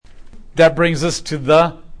That brings us to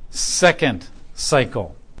the second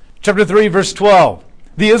cycle. Chapter 3, verse 12.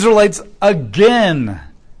 The Israelites again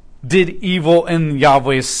did evil in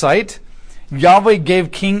Yahweh's sight. Yahweh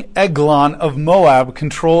gave King Eglon of Moab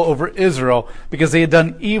control over Israel because they had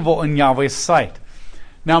done evil in Yahweh's sight.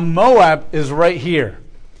 Now Moab is right here.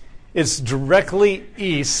 It's directly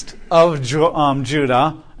east of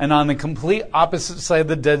Judah and on the complete opposite side of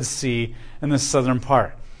the Dead Sea in the southern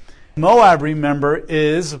part. Moab, remember,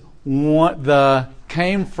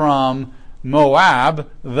 came from Moab,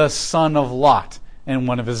 the son of Lot, and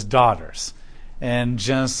one of his daughters, in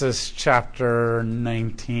Genesis chapter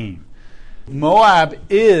 19. Moab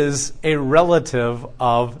is a relative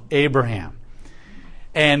of Abraham.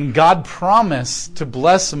 And God promised to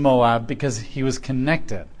bless Moab because he was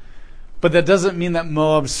connected. But that doesn't mean that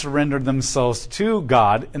Moab surrendered themselves to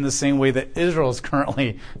God in the same way that Israel is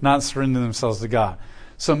currently not surrendering themselves to God.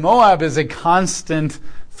 So Moab is a constant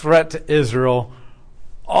threat to Israel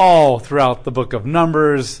all throughout the book of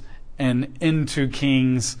Numbers and into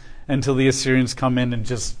Kings until the Assyrians come in and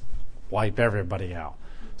just wipe everybody out.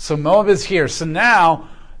 So Moab is here. So now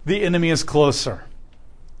the enemy is closer.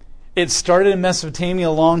 It started in Mesopotamia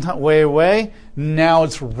a long way away. Now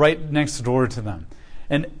it's right next door to them.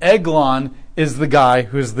 And Eglon is the guy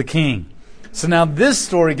who is the king. So now this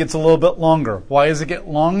story gets a little bit longer. Why does it get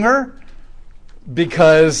longer?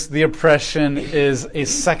 Because the oppression is a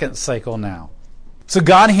second cycle now. So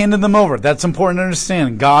God handed them over. That's important to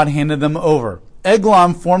understand. God handed them over.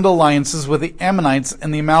 Eglon formed alliances with the Ammonites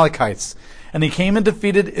and the Amalekites. And they came and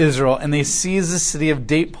defeated Israel, and they seized the city of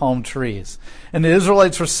date palm trees. And the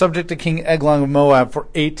Israelites were subject to King Eglon of Moab for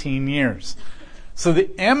 18 years. So the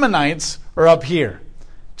Ammonites are up here,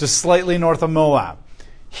 just slightly north of Moab.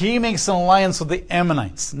 He makes an alliance with the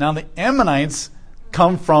Ammonites. Now the Ammonites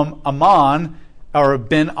come from Ammon, or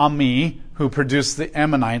Ben-Ami, who produced the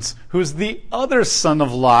Ammonites, who's the other son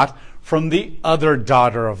of Lot from the other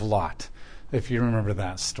daughter of Lot, if you remember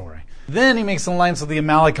that story. Then he makes an alliance with the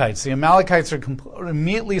Amalekites. The Amalekites are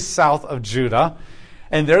immediately south of Judah,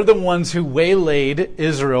 and they're the ones who waylaid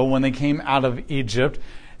Israel when they came out of Egypt.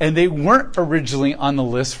 And they weren't originally on the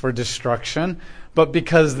list for destruction, but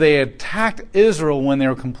because they attacked Israel when they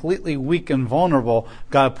were completely weak and vulnerable,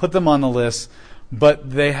 God put them on the list, but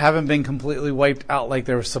they haven't been completely wiped out like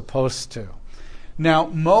they were supposed to. Now,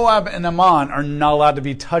 Moab and Ammon are not allowed to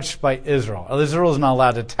be touched by Israel. Israel is not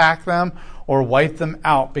allowed to attack them or wipe them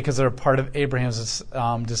out because they're part of Abraham's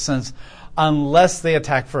descendants unless they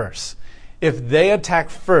attack first. If they attack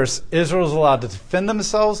first, Israel is allowed to defend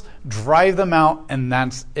themselves, drive them out, and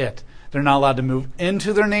that's it. They're not allowed to move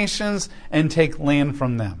into their nations and take land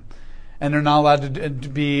from them. And they're not allowed to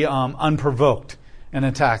be unprovoked and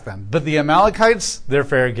attack them. But the Amalekites, they're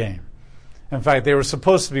fair game. In fact, they were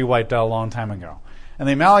supposed to be wiped out a long time ago. And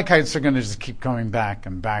the Amalekites are going to just keep coming back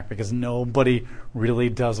and back because nobody really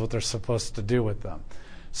does what they're supposed to do with them.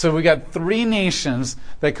 So we got three nations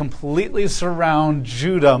that completely surround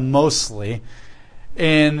Judah mostly,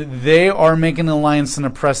 and they are making an alliance and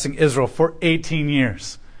oppressing Israel for 18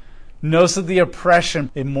 years. Notice that the oppression,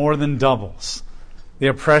 it more than doubles. The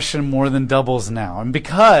oppression more than doubles now. And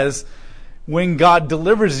because when God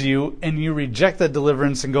delivers you and you reject that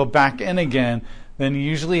deliverance and go back in again, then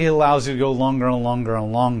usually he allows you to go longer and longer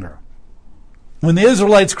and longer. When the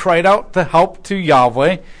Israelites cried out for help to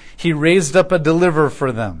Yahweh, he raised up a deliverer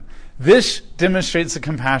for them. This demonstrates the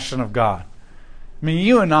compassion of God. I mean,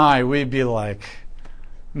 you and I, we'd be like,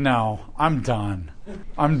 no, I'm done.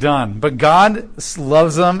 I'm done. But God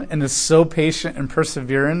loves them and is so patient and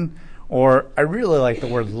persevering, or I really like the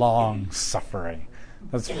word long-suffering.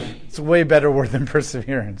 It's a way better word than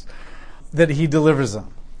perseverance, that he delivers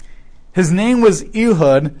them. His name was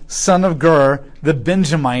Ehud, son of Gur, the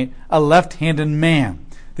Benjamite, a left-handed man.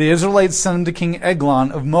 The Israelites sent him to King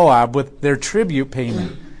Eglon of Moab with their tribute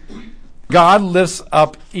payment. God lifts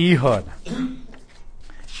up Ehud.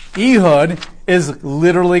 Ehud is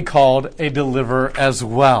literally called a deliverer as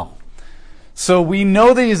well. So we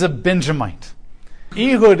know that he's a Benjamite.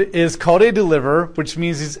 Ehud is called a deliverer, which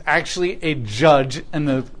means he's actually a judge in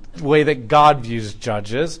the way that God views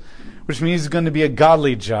judges, which means he's going to be a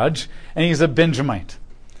godly judge, and he's a Benjamite.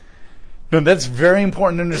 Now that's very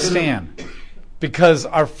important to understand, because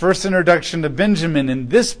our first introduction to Benjamin in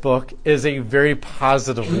this book is a very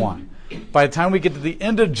positive one. By the time we get to the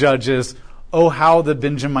end of Judges, oh, how the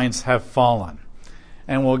Benjamites have fallen.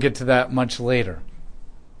 And we'll get to that much later.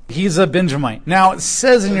 He's a Benjamite. Now, it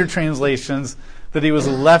says in your translations that he was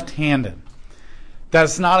left-handed.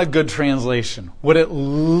 That's not a good translation. What it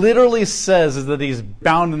literally says is that he's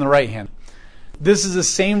bound in the right hand. This is the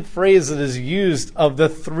same phrase that is used of the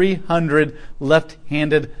 300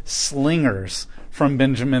 left-handed slingers from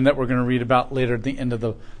Benjamin that we're going to read about later at the end of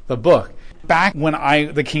the book. Back when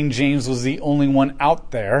the King James was the only one out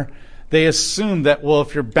there, they assumed that, well,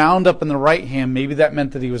 if you're bound up in the right hand, maybe that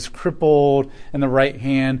meant that he was crippled in the right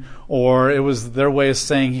hand, or it was their way of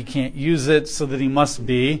saying he can't use it, so that he must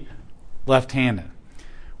be left-handed.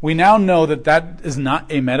 We now know that that is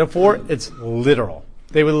not a metaphor, it's literal.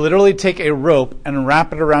 They would literally take a rope and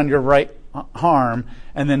wrap it around your right arm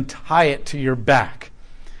and then tie it to your back.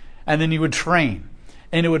 And then you would train.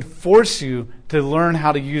 And it would force you to learn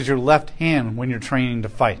how to use your left hand when you're training to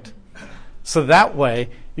fight. So that way,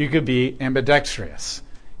 you could be ambidextrous.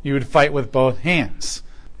 You would fight with both hands.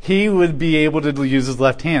 He would be able to use his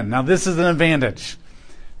left hand. Now, this is an advantage.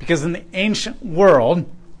 Because in the ancient world,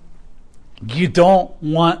 you don't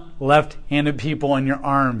want left-handed people in your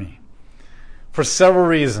army. For several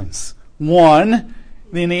reasons. One,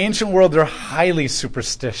 in the ancient world, they're highly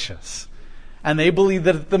superstitious. And they believe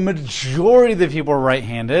that the majority of the people are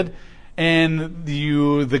right-handed, and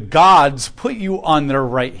the gods put you on their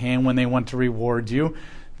right hand when they want to reward you,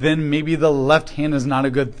 then maybe the left hand is not a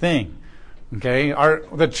good thing. Okay?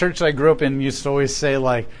 The church I grew up in used to always say,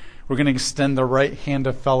 like, we're going to extend the right hand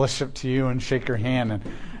of fellowship to you and shake your hand.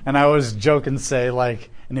 And I always joke and say, like,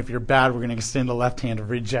 and if you're bad, we're going to extend the left hand of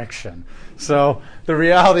rejection. So the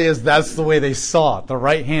reality is that's the way they saw it. The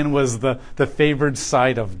right hand was the favored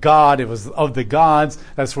side of God. It was of the gods.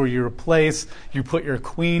 That's where you replace. You put your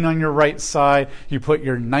queen on your right side. You put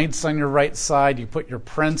your knights on your right side. You put your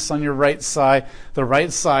prince on your right side. The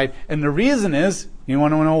right side. And the reason is, you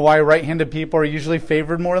want to know why right-handed people are usually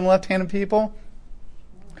favored more than left-handed people?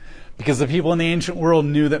 Because the people in the ancient world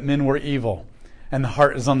knew that men were evil. And the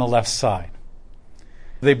heart is on the left side.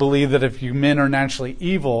 They believe that if you men are naturally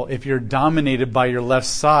evil, if you're dominated by your left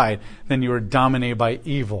side, then you are dominated by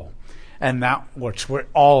evil. And that, which we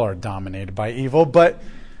all are dominated by evil, but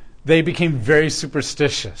they became very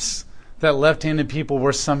superstitious. That left-handed people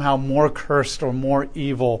were somehow more cursed or more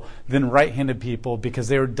evil than right-handed people because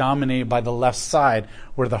they were dominated by the left side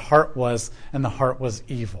where the heart was, and the heart was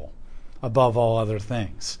evil above all other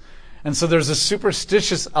things. And so there's a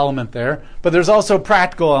superstitious element there, but there's also a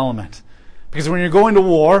practical element. Because when you're going to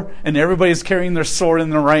war and everybody's carrying their sword in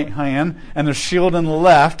the right hand and their shield in the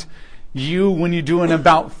left, when you do an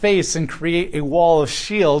about face and create a wall of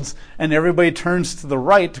shields and everybody turns to the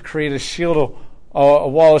right to create a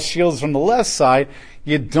wall of shields from the left side,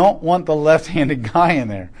 you don't want the left-handed guy in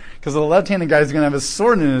there. Because the left-handed guy is going to have his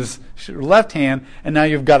sword in his left hand, and now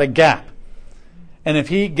you've got a gap. And if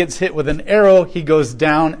he gets hit with an arrow, he goes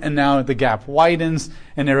down, and now the gap widens,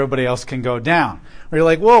 and everybody else can go down. Or you're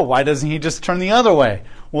like, whoa, why doesn't he just turn the other way?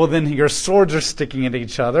 Well, then your swords are sticking at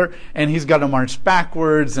each other, and he's got to march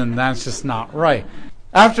backwards, and that's just not right.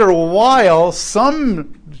 After a while,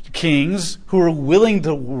 some kings who were willing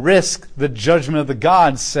to risk the judgment of the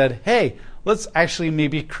gods said, hey, let's actually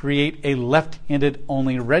maybe create a left-handed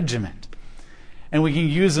only regiment. And we can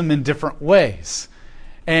use them in different ways.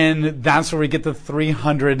 And that's where we get the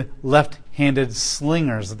 300 left-handed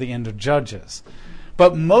slingers at the end of Judges.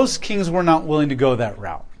 But most kings were not willing to go that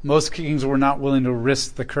route. Most kings were not willing to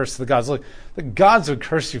risk the curse of the gods. Look, the gods would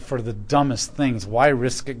curse you for the dumbest things. Why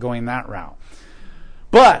risk it going that route?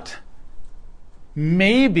 But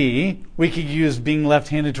maybe we could use being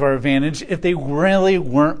left-handed to our advantage if they really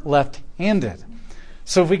weren't left-handed.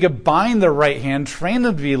 So if we could bind their right hand, train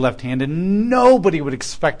them to be left-handed, nobody would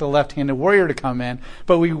expect a left-handed warrior to come in,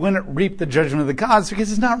 but we wouldn't reap the judgment of the gods because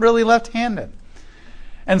he's not really left-handed.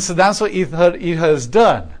 And so that's what Ehud has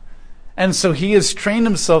done. And so he has trained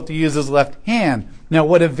himself to use his left hand. Now,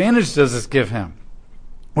 what advantage does this give him?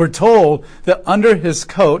 We're told that under his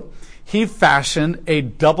coat, he fashioned a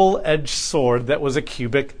double-edged sword that was a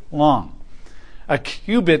cubit long. A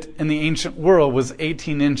cubit in the ancient world was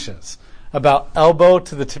 18 inches. About elbow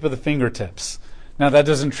to the tip of the fingertips. Now that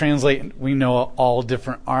doesn't translate, we know all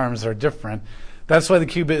different arms are different. That's why the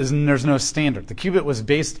cubit there's no standard. The cubit was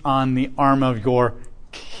based on the arm of your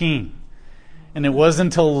king. And it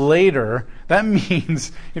wasn't until later, that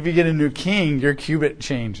means if you get a new king, your cubit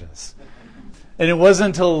changes. And it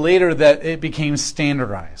wasn't until later that it became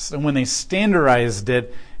standardized. And when they standardized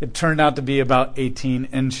it, it turned out to be about 18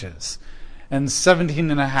 inches. And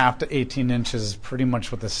 17 and a half to 18 inches is pretty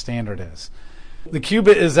much what the standard is. The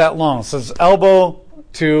cubit is that long, so it's elbow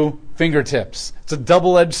to fingertips. It's a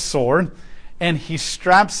double-edged sword, and he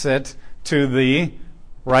straps it to the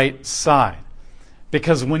right side.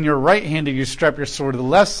 Because when you're right-handed, you strap your sword to the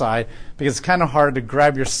left side, because it's kind of hard to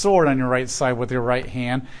grab your sword on your right side with your right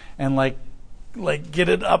hand and like get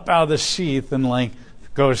it up out of the sheath and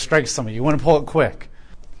go strike somebody. You want to pull it quick.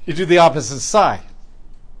 You do the opposite side.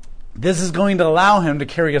 This is going to allow him to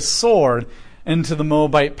carry a sword into the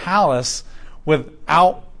Moabite palace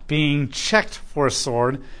without being checked for a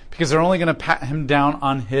sword, because they're only going to pat him down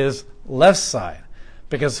on his left side.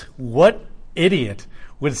 Because what idiot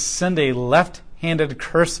would send a left-handed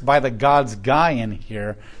cursed by the gods guy in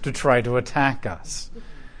here to try to attack us?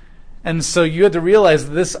 And so you have to realize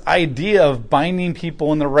that this idea of binding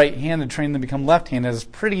people in the right hand and training them to become left-handed is a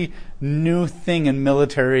pretty new thing in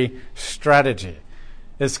military strategy.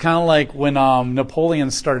 It's kind of like when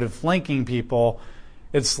Napoleon started flanking people.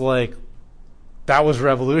 It's like, that was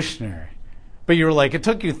revolutionary. But you were like, it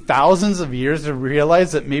took you thousands of years to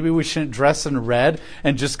realize that maybe we shouldn't dress in red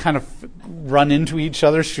and just kind of run into each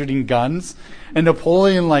other shooting guns. And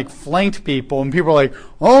Napoleon flanked people, and people were like,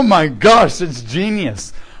 oh my gosh, it's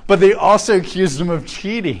genius. But they also accused him of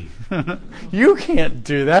cheating. You can't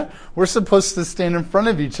do that. We're supposed to stand in front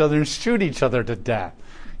of each other and shoot each other to death,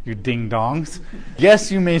 you ding-dongs.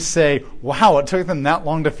 Yes, you may say, wow, it took them that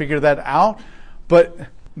long to figure that out. But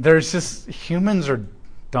humans are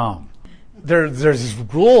dumb. There's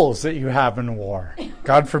rules that you have in war.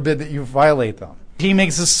 God forbid that you violate them. He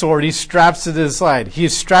makes a sword. He straps it to his side. He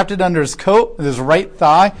strapped it under his coat with his right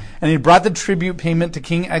thigh, and he brought the tribute payment to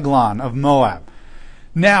King Eglon of Moab.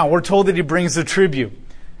 Now, we're told that he brings the tribute.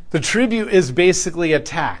 The tribute is basically a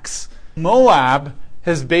tax. Moab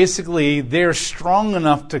has they're strong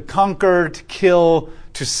enough to conquer, to kill,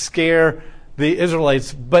 to scare the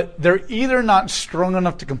Israelites, but they're either not strong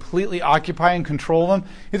enough to completely occupy and control them.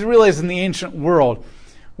 You have to realize in the ancient world,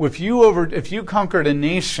 if you conquered a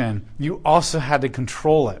nation, you also had to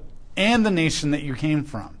control it and the nation that you came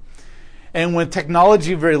from. And with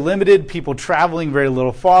technology very limited, people traveling very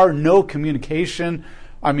little far, no communication.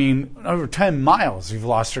 Over 10 miles you've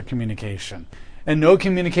lost your communication. And no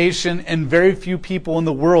communication and very few people in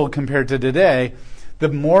the world compared to today. The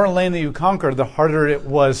more land that you conquered, the harder it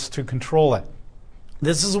was to control it.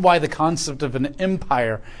 This is why the concept of an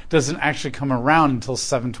empire doesn't actually come around until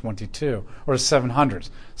 722 or 700s.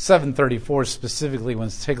 734 specifically, when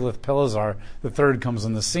Tiglath-Pileser III comes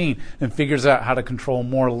on the scene and figures out how to control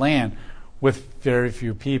more land with very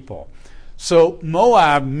few people. So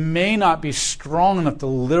Moab may not be strong enough to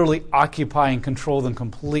literally occupy and control them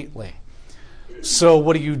completely. So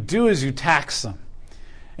what you do is you tax them.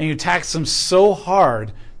 And you tax them so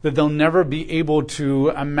hard that they'll never be able to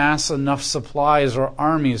amass enough supplies or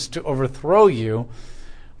armies to overthrow you.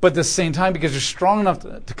 But at the same time, because you're strong enough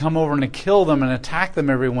to come over and to kill them and attack them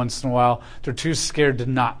every once in a while, they're too scared to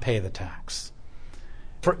not pay the tax.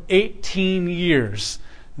 For 18 years,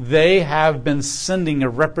 they have been sending a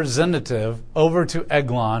representative over to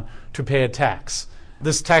Eglon to pay a tax.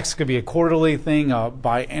 This tax could be a quarterly thing, a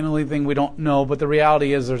biannually thing, we don't know, but the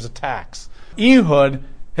reality is there's a tax. Ehud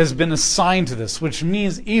has been assigned to this, which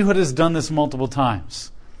means Ehud has done this multiple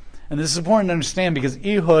times. And this is important to understand, because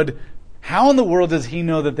Ehud, how in the world does he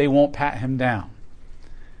know that they won't pat him down?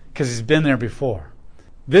 Because he's been there before.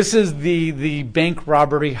 This is the bank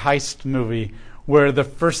robbery heist movie where the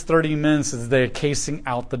first 30 minutes is they're casing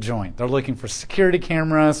out the joint. They're looking for security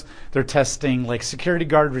cameras. They're testing security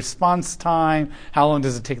guard response time. How long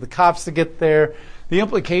does it take the cops to get there? The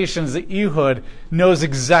implication is that Ehud knows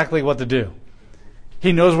exactly what to do.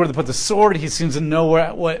 He knows where to put the sword. He seems to know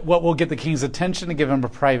what will get the king's attention to give him a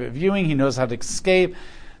private viewing. He knows how to escape.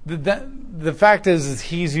 The fact is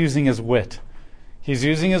he's using his wit. He's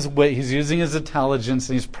using his wit, he's using his intelligence,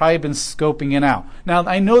 and he's probably been scoping it out. Now,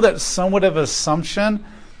 I know that's somewhat of an assumption,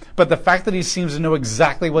 but the fact that he seems to know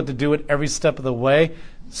exactly what to do at every step of the way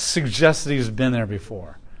suggests that he's been there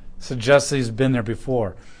before.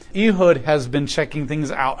 Ehud has been checking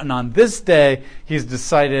things out, and on this day, he's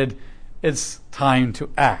decided it's time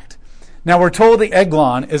to act. Now, we're told that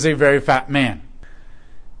Eglon is a very fat man.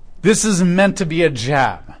 This is meant to be a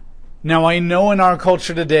jab. Now, I know in our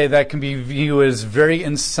culture today that can be viewed as very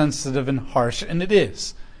insensitive and harsh, and it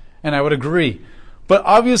is. And I would agree. But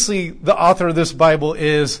obviously, the author of this Bible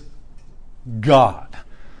is God.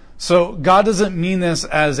 So God doesn't mean this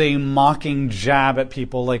as a mocking jab at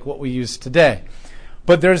people like what we use today.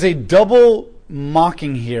 But there's a double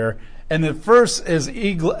mocking here. And the first is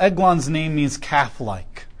Eglon's name means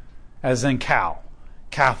calf-like, as in cow,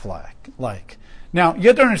 calf-like. Now, you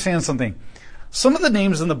have to understand something. Some of the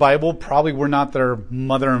names in the Bible probably were not their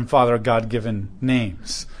mother and father God-given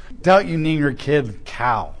names. Doubt you name your kid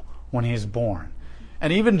Cow when he's born.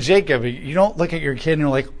 And even Jacob, you don't look at your kid and you're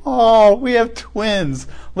like, oh, we have twins.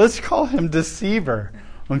 Let's call him Deceiver.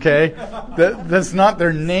 Okay? That's not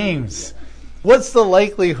their names. What's the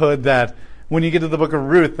likelihood that when you get to the book of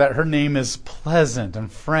Ruth that her name is Pleasant and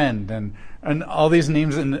Friend and And all these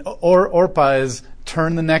names, and Orpah is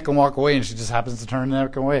turn the neck and walk away, and she just happens to turn the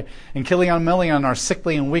neck away. And Kilion and Melion are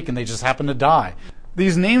sickly and weak, and they just happen to die.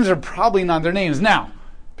 These names are probably not their names. Now,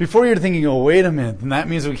 before you're thinking, oh, wait a minute, and that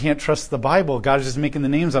means we can't trust the Bible. God is just making the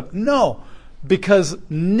names up. No, because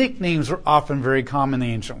nicknames were often very common in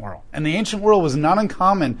the ancient world. And the ancient world was not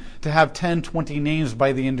uncommon to have 10, 20 names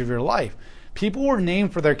by the end of your life. People were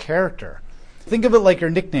named for their character. Think of it like your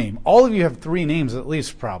nickname. All of you have 3 names at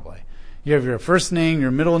least, probably. You have your first name,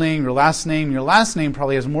 your middle name, your last name. Your last name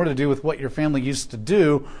probably has more to do with what your family used to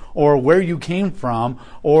do or where you came from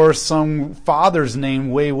or some father's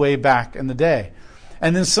name way, way back in the day.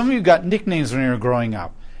 And then some of you got nicknames when you were growing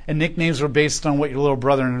up. And nicknames were based on what your little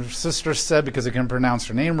brother and sister said because they couldn't pronounce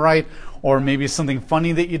your name right, or maybe something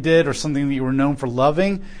funny that you did or something that you were known for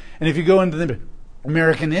loving. And if you go into the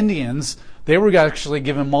American Indians, they were actually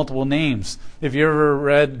given multiple names. If you ever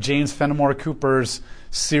read James Fenimore Cooper's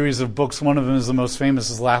series of books, one of them is the most famous,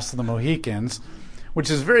 is Last of the Mohicans, which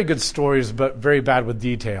is very good stories but very bad with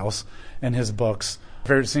details in his books.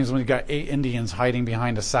 Favorite scenes when you got 8 Indians hiding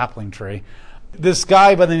behind a sapling tree. This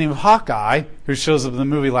guy by the name of Hawkeye, who shows up in the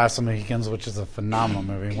movie Last of the Mohicans, which is a phenomenal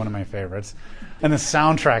movie, one of my favorites, and the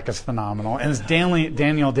soundtrack is phenomenal, and it's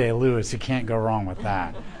Daniel Day-Lewis. You can't go wrong with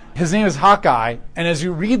that. His name is Hawkeye, and as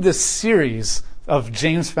you read this series of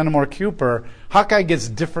James Fenimore Cooper, Hawkeye gets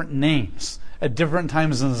different names at different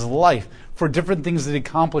times in his life for different things that he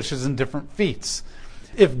accomplishes in different feats.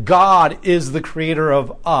 If God is the creator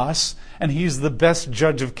of us and he's the best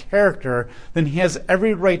judge of character, then he has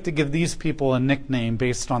every right to give these people a nickname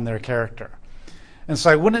based on their character. And so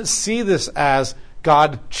I wouldn't see this as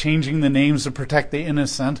God changing the names to protect the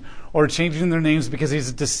innocent or changing their names because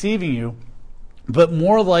he's deceiving you, but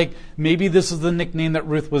more like maybe this is the nickname that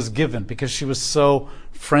Ruth was given because she was so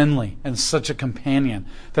friendly and such a companion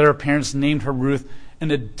that her parents named her Ruth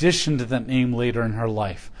in addition to that name later in her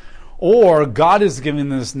life. Or God is giving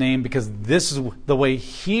them this name because this is the way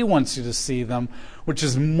he wants you to see them, which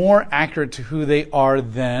is more accurate to who they are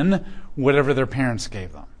than whatever their parents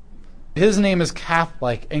gave them. His name is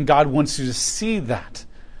calf-like, and God wants you to see that.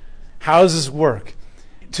 How does this work?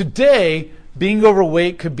 Today, being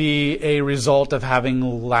overweight could be a result of having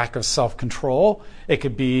lack of self-control. It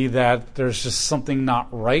could be that there's just something not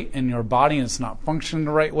right in your body and it's not functioning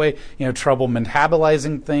the right way. You have trouble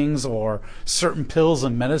metabolizing things, or certain pills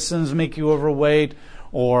and medicines make you overweight,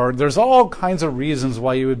 or there's all kinds of reasons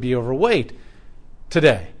why you would be overweight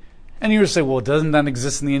today. And you would say, well, doesn't that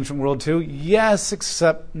exist in the ancient world too? Yes,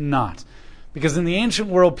 except not. Because in the ancient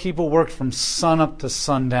world, people worked from sun up to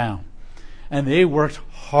sundown. And they worked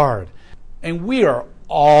hard. And we are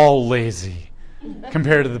all lazy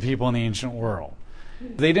compared to the people in the ancient world.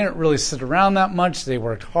 They didn't really sit around that much. They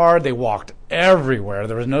worked hard. They walked everywhere.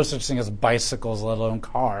 There was no such thing as bicycles, let alone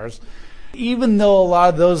cars. Even though a lot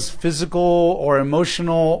of those physical or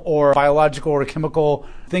emotional or biological or chemical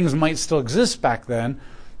things might still exist back then,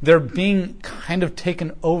 they're being kind of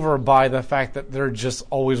taken over by the fact that they're just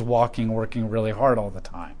always walking, working really hard all the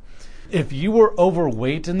time. If you were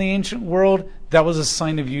overweight in the ancient world, that was a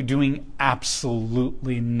sign of you doing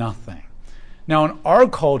absolutely nothing. Now, in our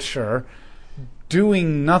culture,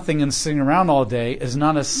 doing nothing and sitting around all day is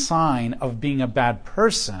not a sign of being a bad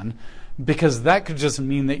person, because that could just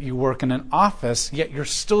mean that you work in an office, yet you're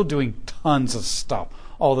still doing tons of stuff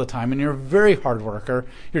all the time, and you're a very hard worker.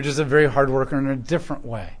 You're just a very hard worker in a different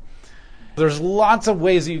way. There's lots of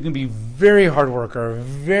ways that you can be very hard worker,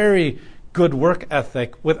 very good work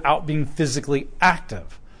ethic without being physically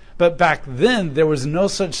active. But back then, there was no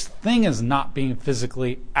such thing as not being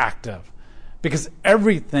physically active, because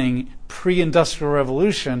everything pre-industrial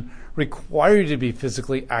revolution required you to be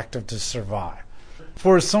physically active to survive.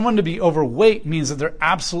 For someone to be overweight means that they're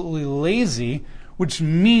absolutely lazy, which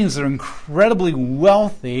means they're incredibly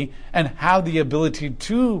wealthy and have the ability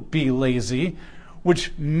to be lazy,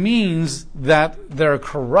 which means that they're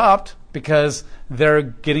corrupt because they're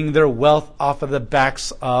getting their wealth off of the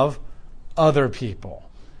backs of other people.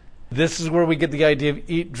 This is where we get the idea of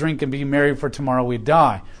eat, drink, and be merry, for tomorrow we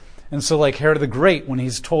die. And so like Herod the Great, when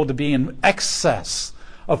he's told to be in excess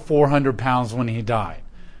of 400 pounds when he died,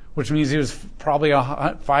 which means he was probably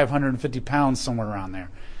 550 pounds, somewhere around there.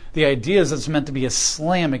 The idea is it's meant to be a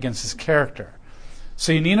slam against his character.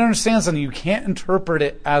 So you need to understand something. You can't interpret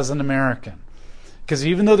it as an American. Because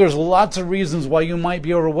even though there's lots of reasons why you might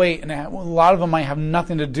be overweight, and a lot of them might have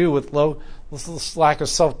nothing to do with lack of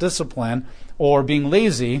self-discipline or being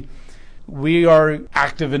lazy, we are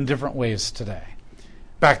active in different ways today.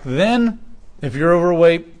 Back then, if you're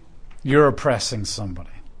overweight, you're oppressing somebody.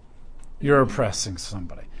 You're oppressing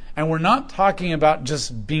somebody. And we're not talking about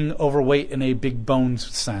just being overweight in a big bone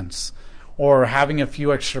sense. or having a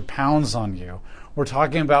few extra pounds on you. We're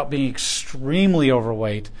talking about being extremely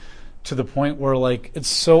overweight to the point where, like, it's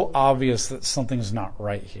so obvious that something's not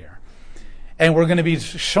right here. And we're going to be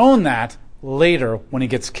shown that later when he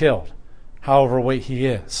gets killed, how overweight he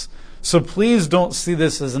is. So please don't see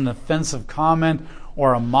this as an offensive comment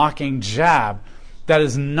or a mocking jab. That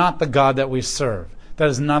is not the God that we serve. That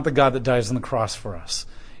is not the God that dies on the cross for us.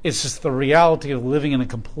 It's just the reality of living in a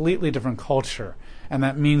completely different culture, and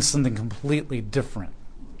that means something completely different.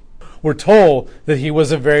 We're told that he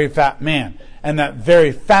was a very fat man, and that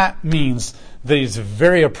very fat means that he's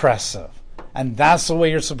very oppressive, and that's the way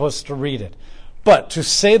you're supposed to read it. But to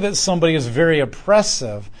say that somebody is very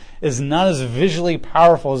oppressive is not as visually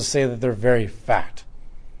powerful as to say that they're very fat.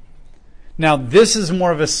 Now, this is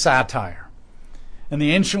more of a satire. In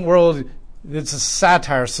the ancient world, it's a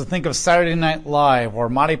satire, so think of Saturday Night Live or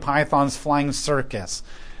Monty Python's Flying Circus.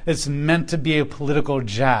 It's meant to be a political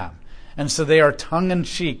jab. And so they are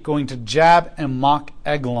tongue-in-cheek going to jab and mock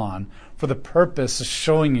Eglon for the purpose of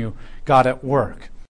showing you God at work.